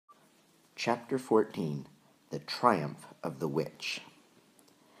Chapter 14 The Triumph of the Witch.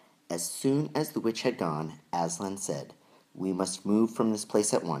 As soon as the witch had gone, Aslan said, "We must move from this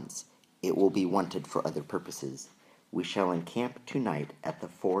place at once. It will be wanted for other purposes. We shall encamp tonight at the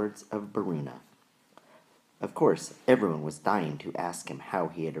fords of Baruna." Of course, everyone was dying to ask him how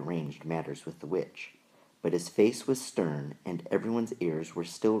he had arranged matters with the witch, but his face was stern, and everyone's ears were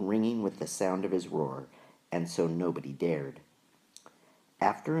still ringing with the sound of his roar, and so nobody dared.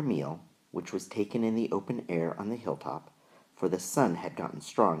 After a meal, which was taken in the open air on the hilltop, for the sun had gotten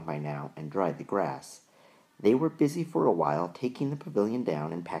strong by now and dried the grass, they were busy for a while taking the pavilion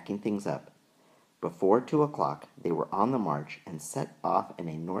down and packing things up. Before 2 o'clock they were on the march and set off in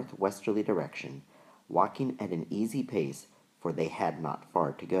a northwesterly direction, walking at an easy pace, for they had not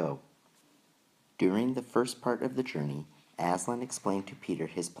far to go. During the first part of the journey, Aslan explained to Peter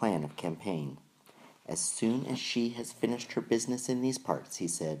his plan of campaign. "As soon as she has finished her business in these parts," he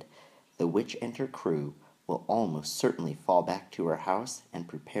said, "the witch and her crew will almost certainly fall back to her house and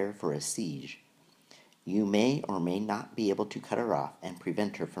prepare for a siege. You may or may not be able to cut her off and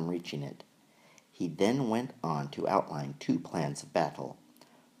prevent her from reaching it." He then went on to outline 2 plans of battle,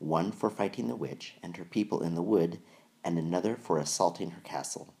 one for fighting the witch and her people in the wood, and another for assaulting her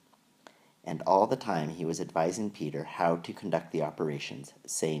castle. And all the time he was advising Peter how to conduct the operations,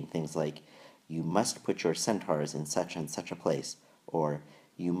 saying things like, "You must put your centaurs in such and such a place," or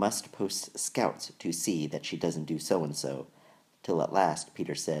 "You must post scouts to see that she doesn't do so-and-so," till at last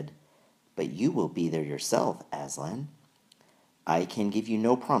Peter said, "But you will be there yourself, Aslan." "I can give you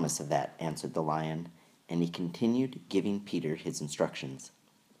no promise of that," answered the lion, and he continued giving Peter his instructions.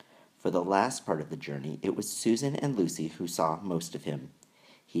 For the last part of the journey it was Susan and Lucy who saw most of him.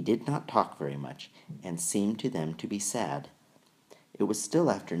 He did not talk very much, and seemed to them to be sad. It was still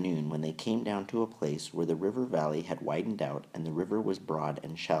afternoon when they came down to a place where the river valley had widened out and the river was broad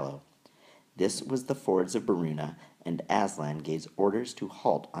and shallow. This was the fords of Baruna, and Aslan gave orders to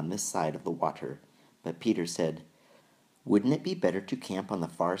halt on this side of the water, but Peter said, "Wouldn't it be better to camp on the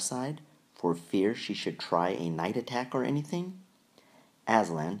far side, for fear she should try a night attack or anything?"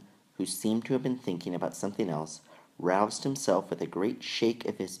 Aslan, who seemed to have been thinking about something else, roused himself with a great shake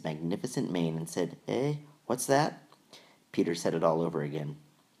of his magnificent mane and said, "Eh, what's that?" Peter said it all over again.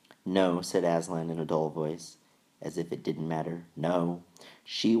 "No," said Aslan in a dull voice, as if it didn't matter. "No,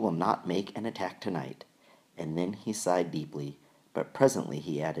 she will not make an attack tonight." And then he sighed deeply, but presently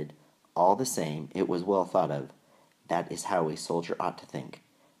he added, "All the same, it was well thought of. That is how a soldier ought to think.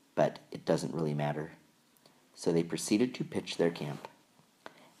 But it doesn't really matter." So they proceeded to pitch their camp.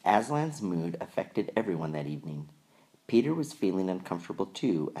 Aslan's mood affected everyone that evening. Peter was feeling uncomfortable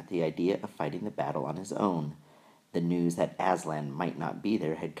too at the idea of fighting the battle on his own. The news that Aslan might not be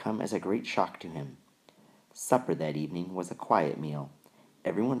there had come as a great shock to him. Supper that evening was a quiet meal.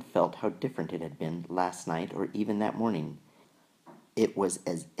 Everyone felt how different it had been last night or even that morning. It was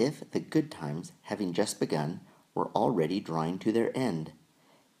as if the good times, having just begun, were already drawing to their end.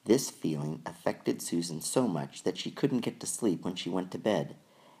 This feeling affected Susan so much that she couldn't get to sleep when she went to bed,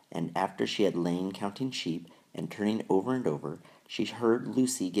 and after she had lain counting sheep and turning over and over, she heard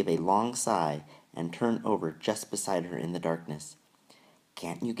Lucy give a long sigh and turn over just beside her in the darkness.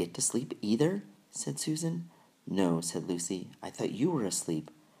 "Can't you get to sleep either?" said Susan. "No," said Lucy. "I thought you were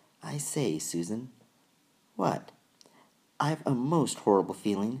asleep." "I say, Susan." "What?" "I've a most horrible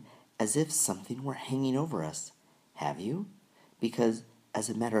feeling, as if something were hanging over us." "Have you?" "Because, as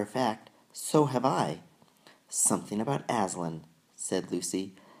a matter of fact, so have I." "Something about Aslan," said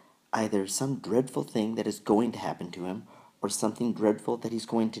Lucy. "Either some dreadful thing that is going to happen to him, or something dreadful that he's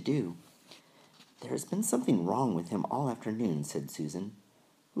going to do." "There has been something wrong with him all afternoon," said Susan.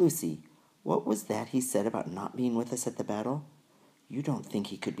 "Lucy, what was that he said about not being with us at the battle? You don't think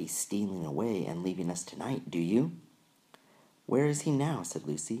he could be stealing away and leaving us tonight, do you?" "Where is he now?" said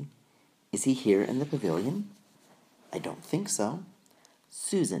Lucy. "Is he here in the pavilion?" "I don't think so."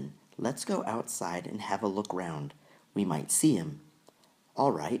 "Susan, let's go outside and have a look round. We might see him."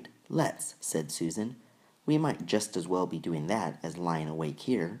 "All right, let's," said Susan. "We might just as well be doing that as lying awake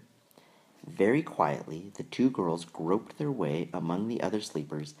here." Very quietly the 2 girls groped their way among the other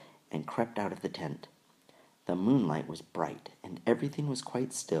sleepers and crept out of the tent. The moonlight was bright, and everything was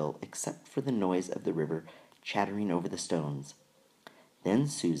quite still except for the noise of the river chattering over the stones. Then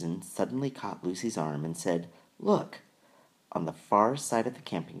Susan suddenly caught Lucy's arm and said, "Look!" On the far side of the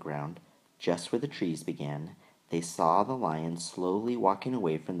camping ground, just where the trees began, they saw the lion slowly walking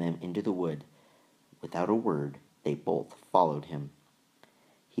away from them into the wood. Without a word, they both followed him.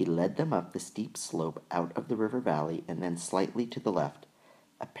 He led them up the steep slope out of the river valley and then slightly to the left,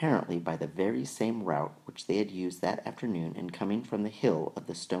 apparently by the very same route which they had used that afternoon in coming from the hill of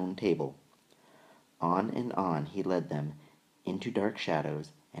the stone table. On he led them, into dark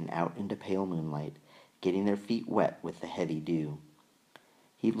shadows and out into pale moonlight, getting their feet wet with the heavy dew.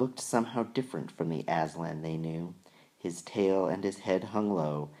 He looked somehow different from the Aslan they knew. His tail and his head hung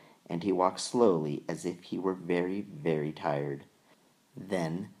low, and he walked slowly as if he were very, very tired.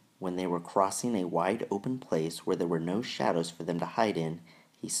 Then, when they were crossing a wide open place where there were no shadows for them to hide in,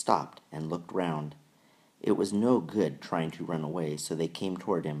 he stopped and looked round. It was no good trying to run away, so they came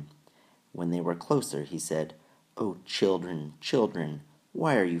toward him. When they were closer, he said, "Oh, children, children,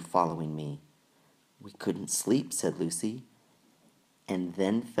 why are you following me?" "We couldn't sleep," said Lucy, and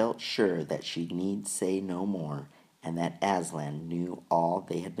then felt sure that she need say no more, and that Aslan knew all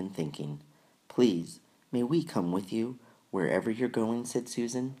they had been thinking. "Please, may we come with you, wherever you're going?" said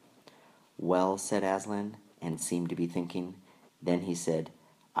Susan. "Well," said Aslan, and seemed to be thinking. Then he said,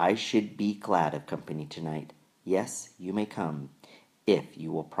 "I should be glad of company tonight. Yes, you may come, if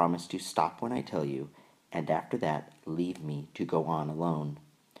you will promise to stop when I tell you, and after that leave me to go on alone."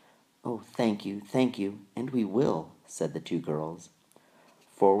 "Oh, thank you, and we will," said the two girls.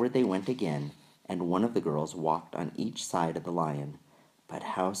 Forward they went again, and one of the girls walked on each side of the lion. But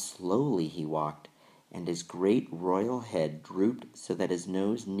how slowly he walked, and his great royal head drooped so that his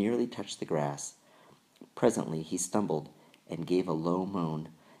nose nearly touched the grass. Presently he stumbled, and gave a low moan.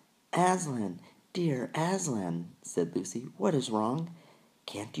 "Aslan, dear Aslan," said Lucy, "what is wrong?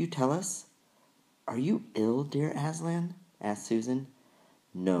 Can't you tell us?" "Are you ill, dear Aslan?" asked Susan.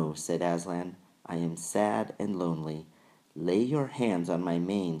 "No," said Aslan, "I am sad and lonely. Lay your hands on my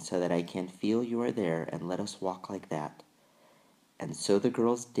mane so that I can feel you are there, and let us walk like that." And so the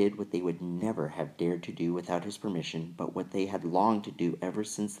girls did what they would never have dared to do without his permission, but what they had longed to do ever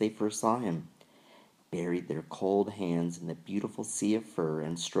since they first saw him. Buried their cold hands in the beautiful sea of fur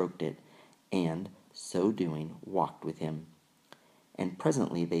and stroked it, and, so doing, walked with him. And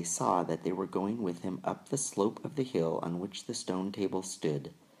presently they saw that they were going with him up the slope of the hill on which the stone table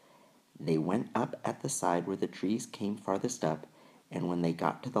stood. They went up at the side where the trees came farthest up, and when they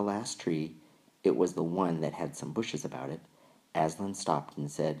got to the last tree, it was the one that had some bushes about it, Aslan stopped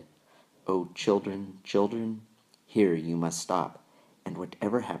and said, "Oh, children, children, here you must stop, and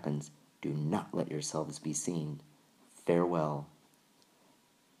whatever happens, do not let yourselves be seen. Farewell."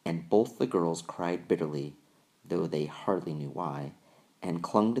 And both the girls cried bitterly, though they hardly knew why, and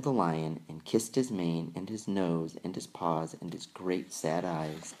clung to the lion, and kissed his mane, and his nose, and his paws, and his great sad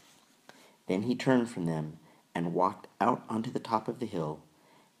eyes. Then he turned from them, and walked out onto the top of the hill,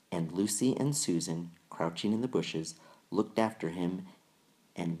 and Lucy and Susan, crouching in the bushes, looked after him,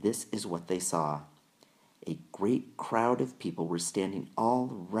 and this is what they saw. A great crowd of people were standing all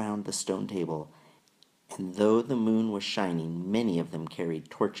round the stone table, and though the moon was shining, many of them carried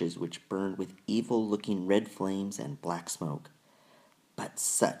torches which burned with evil-looking red flames and black smoke. But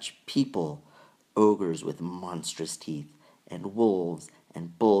such people! Ogres with monstrous teeth, and wolves,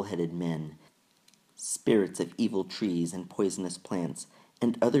 and bull-headed men, spirits of evil trees and poisonous plants,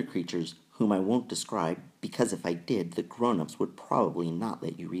 and other creatures whom I won't describe, because if I did, the grown-ups would probably not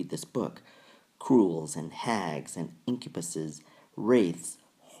let you read this book. Cruels and hags and incubuses, wraiths,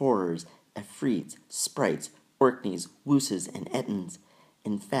 horrors, efreets, sprites, orkneys, wooses, and ettins.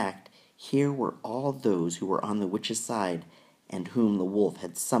 In fact, here were all those who were on the witch's side, and whom the wolf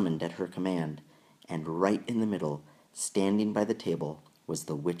had summoned at her command, and right in the middle, standing by the table, was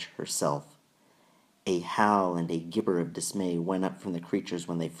the witch herself. A howl and a gibber of dismay went up from the creatures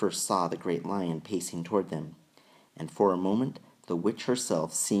when they first saw the great lion pacing toward them, and for a moment the witch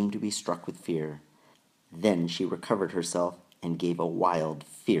herself seemed to be struck with fear. Then she recovered herself and gave a wild,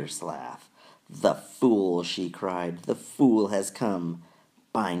 fierce laugh. "The fool!" she cried. "The fool has come!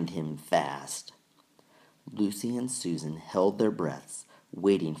 Bind him fast!" Lucy and Susan held their breaths,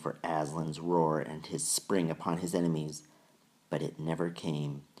 waiting for Aslan's roar and his spring upon his enemies. But it never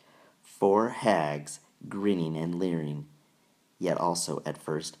came. 4 hags, grinning and leering, yet also at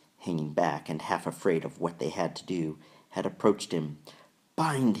first hanging back and half afraid of what they had to do, had approached him.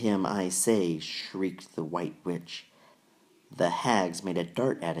 "Bind him, I say!" shrieked the white witch. The hags made a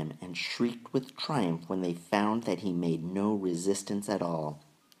dart at him and shrieked with triumph when they found that he made no resistance at all.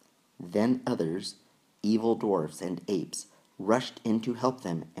 Then others, evil dwarfs and apes, rushed in to help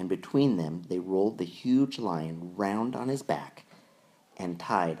them, and between them they rolled the huge lion round on his back and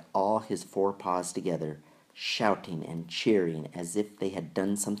tied all his 4 paws together, shouting and cheering as if they had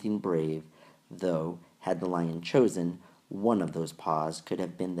done something brave, though, had the lion chosen, one of those paws could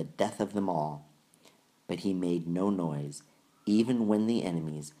have been the death of them all. But he made no noise, even when the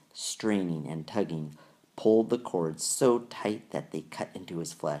enemies, straining and tugging, pulled the cords so tight that they cut into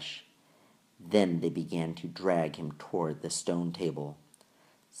his flesh. Then they began to drag him toward the stone table.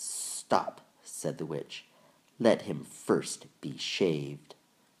 "Stop!" said the witch. "Let him first be shaved."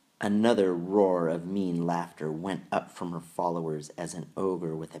 Another roar of mean laughter went up from her followers as an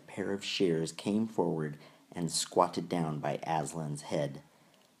ogre with a pair of shears came forward and squatted down by Aslan's head.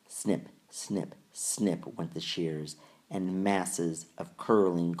 Snip, snip, snip went the shears, and masses of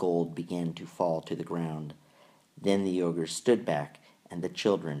curling gold began to fall to the ground. Then the ogre stood back, and the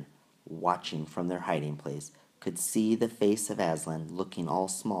children, watching from their hiding place, could see the face of Aslan looking all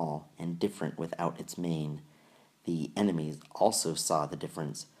small and different without its mane. The enemies also saw the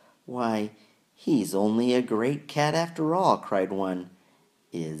difference. "Why, he's only a great cat after all," cried one.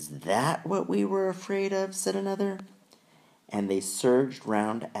 "Is that what we were afraid of?" said another. And they surged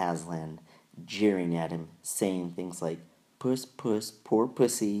round Aslan, jeering at him, saying things like, "Puss, puss, poor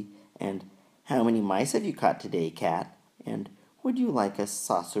pussy," and "How many mice have you caught today, cat?" and "Would you like a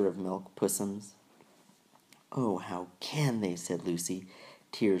saucer of milk, pussums?" "Oh, how can they?" said Lucy,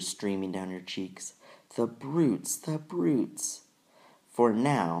 tears streaming down her cheeks. "The brutes, the brutes!" For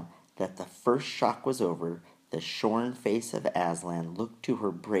now that the first shock was over, the shorn face of Aslan looked to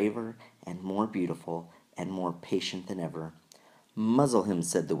her braver and more beautiful and more patient than ever. "Muzzle him,"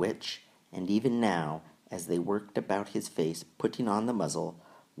 said the witch, and even now, as they worked about his face, putting on the muzzle,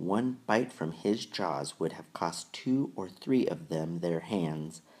 one bite from his jaws would have cost 2 or 3 of them their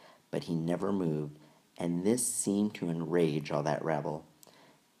hands, but he never moved, and this seemed to enrage all that rabble.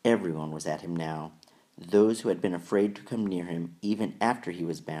 Everyone was at him now. Those who had been afraid to come near him, even after he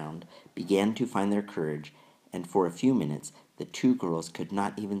was bound, began to find their courage, and for a few minutes the 2 girls could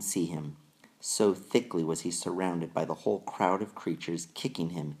not even see him. So thickly was he surrounded by the whole crowd of creatures,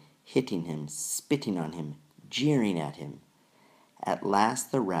 kicking him, hitting him, spitting on him, jeering at him. At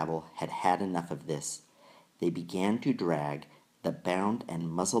last the rabble had had enough of this. They began to drag the bound and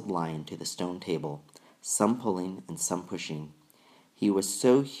muzzled lion to the stone table, some pulling and some pushing. He was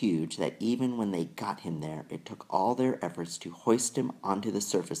so huge that even when they got him there, it took all their efforts to hoist him onto the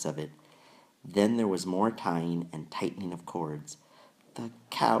surface of it. Then there was more tying and tightening of cords. The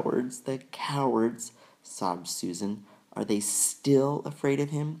cowards," sobbed Susan. "Are they still afraid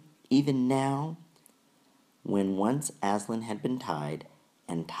of him, even now?" When once Aslan had been tied,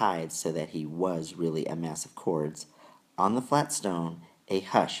 and tied so that he was really a mass of cords, on the flat stone a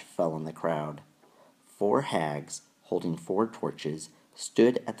hush fell on the crowd. 4 hags, holding 4 torches,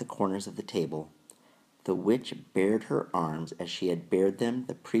 stood at the corners of the table. The witch bared her arms as she had bared them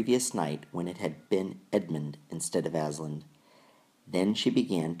the previous night when it had been Edmund instead of Aslan. Then she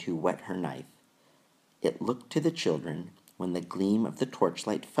began to whet her knife. It looked to the children, when the gleam of the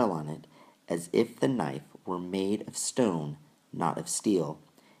torchlight fell on it, as if the knife were made of stone, not of steel,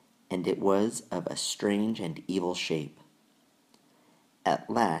 and it was of a strange and evil shape. At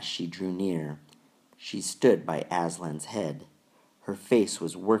last she drew near. She stood by Aslan's head. Her face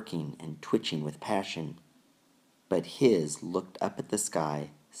was working and twitching with passion, but his looked up at the sky,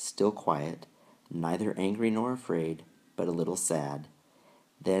 still quiet, neither angry nor afraid, but a little sad.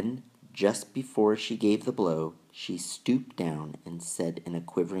 Then, just before she gave the blow, she stooped down and said in a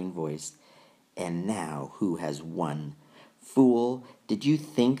quivering voice, "And now who has won? Fool, did you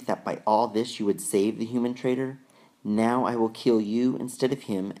think that by all this you would save the human traitor? Now I will kill you instead of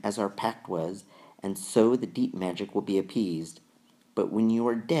him, as our pact was, and so the deep magic will be appeased. But when you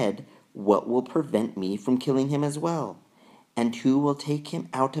are dead, what will prevent me from killing him as well? And who will take him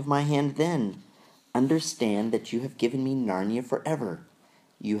out of my hand then? Understand that you have given me Narnia forever.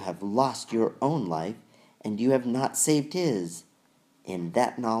 You have lost your own life, and you have not saved his. In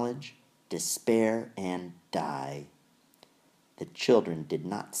that knowledge, despair and die." The children did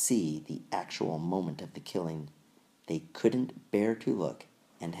not see the actual moment of the killing. They couldn't bear to look,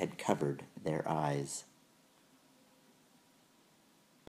 and had covered their eyes.